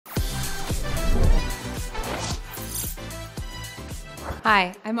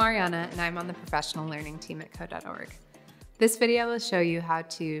Hi, I'm Ariana, and I'm on the professional learning team at Code.org. This video will show you how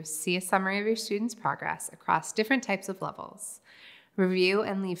to see a summary of your students' progress across different types of levels, review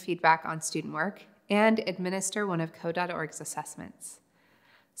and leave feedback on student work, and administer one of Code.org's assessments.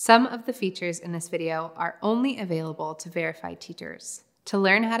 Some of the features in this video are only available to verified teachers. To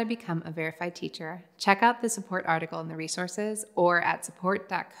learn how to become a verified teacher, check out the support article in the resources or at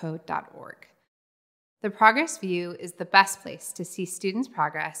support.code.org. The progress view is the best place to see students'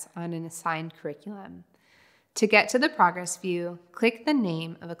 progress on an assigned curriculum. To get to the progress view, click the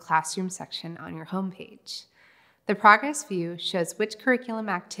name of a classroom section on your homepage. The progress view shows which curriculum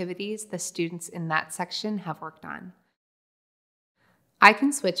activities the students in that section have worked on. I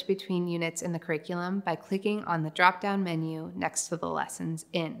can switch between units in the curriculum by clicking on the drop-down menu next to the lessons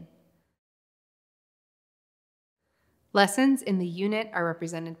in. Lessons in the unit are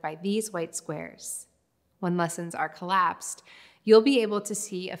represented by these white squares. When lessons are collapsed, you'll be able to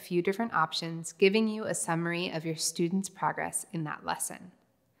see a few different options giving you a summary of your students' progress in that lesson.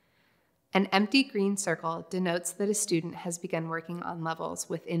 An empty green circle denotes that a student has begun working on levels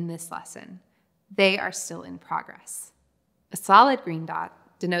within this lesson. They are still in progress. A solid green dot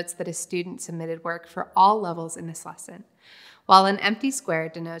denotes that a student submitted work for all levels in this lesson, while an empty square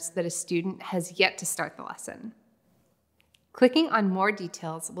denotes that a student has yet to start the lesson. Clicking on more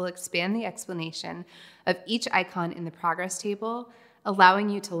details will expand the explanation of each icon in the progress table, allowing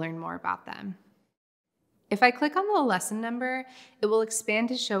you to learn more about them. If I click on the lesson number, it will expand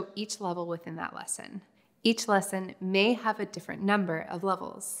to show each level within that lesson. Each lesson may have a different number of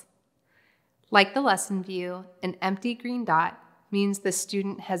levels. Like the lesson view, an empty green dot means the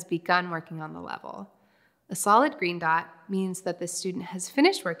student has begun working on the level. A solid green dot means that the student has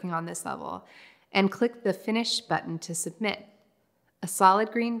finished working on this level, and click the Finish button to submit. A solid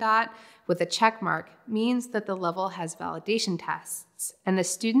green dot with a check mark means that the level has validation tests, and the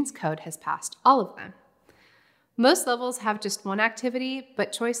student's code has passed all of them. Most levels have just one activity,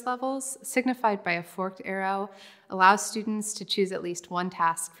 but choice levels, signified by a forked arrow, allow students to choose at least one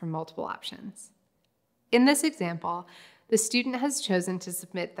task from multiple options. In this example, the student has chosen to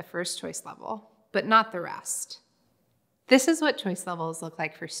submit the first choice level, but not the rest. This is what choice levels look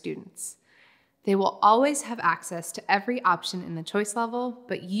like for students. They will always have access to every option in the choice level,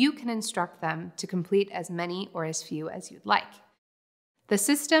 but you can instruct them to complete as many or as few as you'd like. The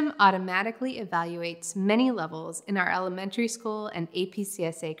system automatically evaluates many levels in our elementary school and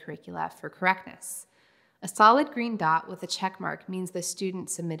APCSA curricula for correctness. A solid green dot with a check mark means the student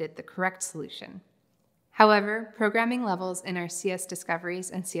submitted the correct solution. However, programming levels in our CS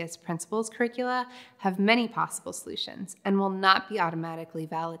Discoveries and CS Principles curricula have many possible solutions and will not be automatically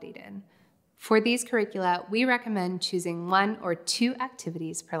validated. For these curricula, we recommend choosing 1 or 2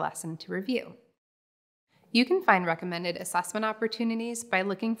 activities per lesson to review. You can find recommended assessment opportunities by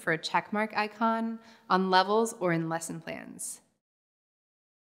looking for a checkmark icon on levels or in lesson plans.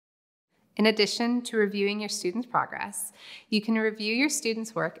 In addition to reviewing your students' progress, you can review your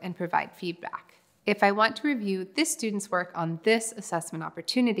students' work and provide feedback. If I want to review this student's work on this assessment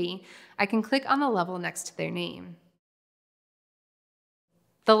opportunity, I can click on the level next to their name.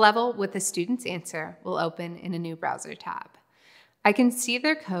 The level with the student's answer will open in a new browser tab. I can see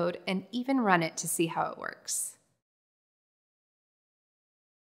their code and even run it to see how it works.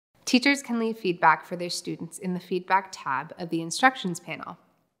 Teachers can leave feedback for their students in the Feedback tab of the Instructions panel.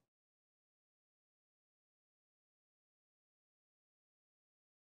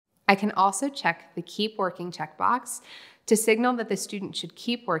 I can also check the Keep Working checkbox to signal that the student should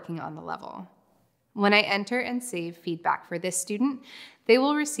keep working on the level. When I enter and save feedback for this student, they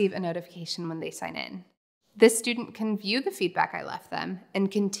will receive a notification when they sign in. This student can view the feedback I left them and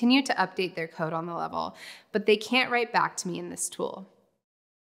continue to update their code on the level, but they can't write back to me in this tool.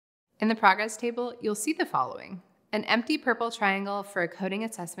 In the progress table, you'll see the following: an empty purple triangle for a coding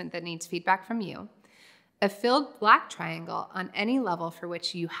assessment that needs feedback from you, a filled black triangle on any level for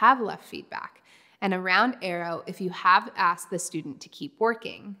which you have left feedback, and a round arrow if you have asked the student to keep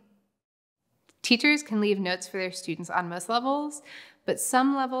working. Teachers can leave notes for their students on most levels, but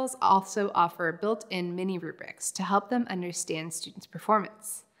some levels also offer built-in mini rubrics to help them understand students'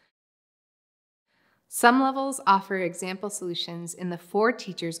 performance. Some levels offer example solutions in the For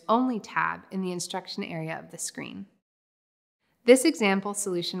Teachers Only tab in the instruction area of the screen. This example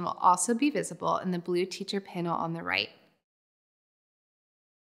solution will also be visible in the blue teacher panel on the right.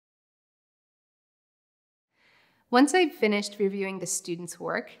 Once I've finished reviewing the student's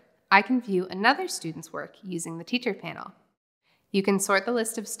work, I can view another student's work using the teacher panel. You can sort the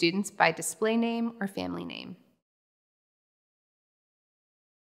list of students by display name or family name.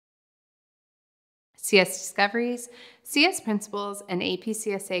 CS Discoveries, CS Principles, and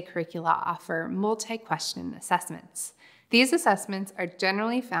APCSA curricula offer multi-question assessments. These assessments are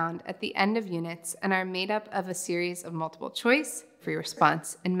generally found at the end of units and are made up of a series of multiple choice, free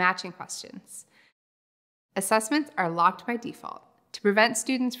response, and matching questions. Assessments are locked by default to prevent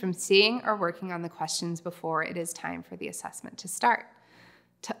students from seeing or working on the questions before it is time for the assessment to start.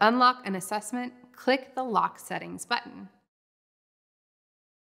 To unlock an assessment, click the Lock Settings button.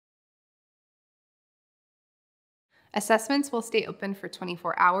 Assessments will stay open for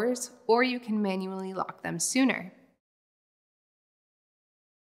 24 hours, or you can manually lock them sooner.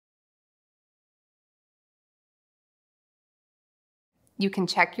 You can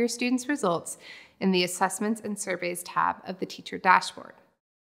check your students' results in the Assessments and Surveys tab of the Teacher Dashboard.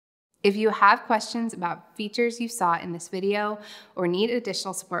 If you have questions about features you saw in this video or need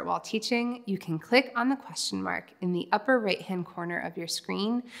additional support while teaching, you can click on the question mark in the upper right-hand corner of your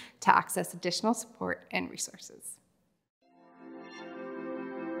screen to access additional support and resources.